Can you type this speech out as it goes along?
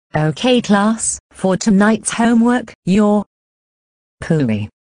Okay class, for tonight's homework, you're pooey.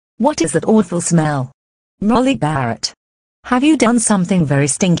 What is that awful smell? Molly Barrett. Have you done something very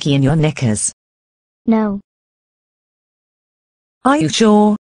stinky in your knickers? No. Are you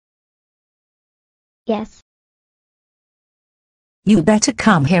sure? Yes. You better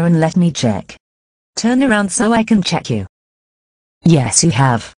come here and let me check. Turn around so I can check you. Yes, you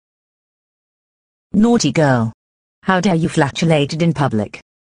have. Naughty girl. How dare you flatulated in public?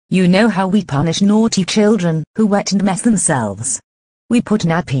 You know how we punish naughty children who wet and mess themselves. We put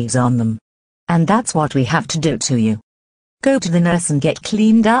nappies on them. And that's what we have to do to you. Go to the nurse and get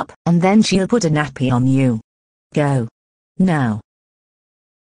cleaned up, and then she'll put a nappy on you. Go. Now.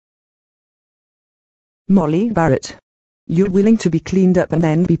 Molly Barrett. You're willing to be cleaned up and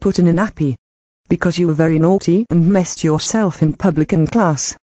then be put in a nappy. Because you were very naughty and messed yourself in public and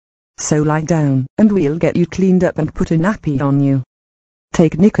class. So lie down, and we'll get you cleaned up and put a nappy on you.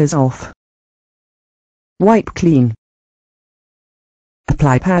 Take knickers off. Wipe clean.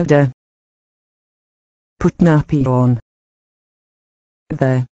 Apply powder. Put nappy on.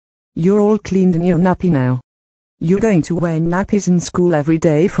 There. You're all cleaned in your nappy now. You're going to wear nappies in school every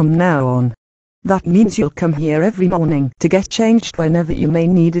day from now on. That means you'll come here every morning to get changed whenever you may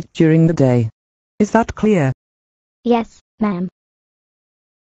need it during the day. Is that clear? Yes, ma'am.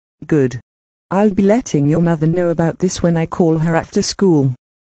 Good. I'll be letting your mother know about this when I call her after school.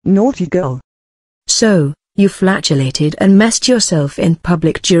 Naughty girl. So, you flatulated and messed yourself in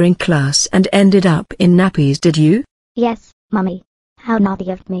public during class and ended up in nappies, did you? Yes, Mummy. How naughty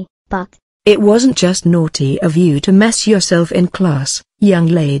of me, but... It wasn't just naughty of you to mess yourself in class, young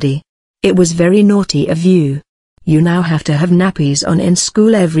lady. It was very naughty of you. You now have to have nappies on in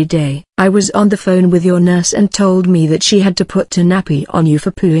school every day. I was on the phone with your nurse and told me that she had to put a nappy on you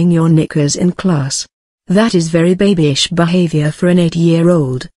for pooing your knickers in class. That is very babyish behavior for an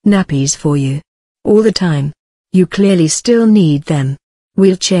 8-year-old. Nappies for you. All the time. You clearly still need them.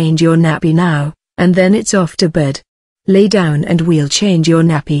 We'll change your nappy now, and then it's off to bed. Lay down and we'll change your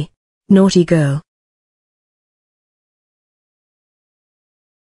nappy. Naughty girl.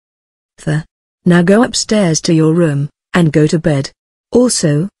 Now go upstairs to your room, and go to bed.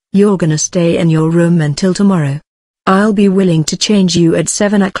 Also, you're gonna stay in your room until tomorrow. I'll be willing to change you at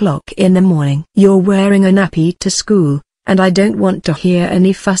 7 o'clock in the morning. You're wearing a nappy to school, and I don't want to hear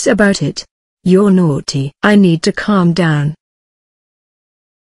any fuss about it. You're naughty. I need to calm down.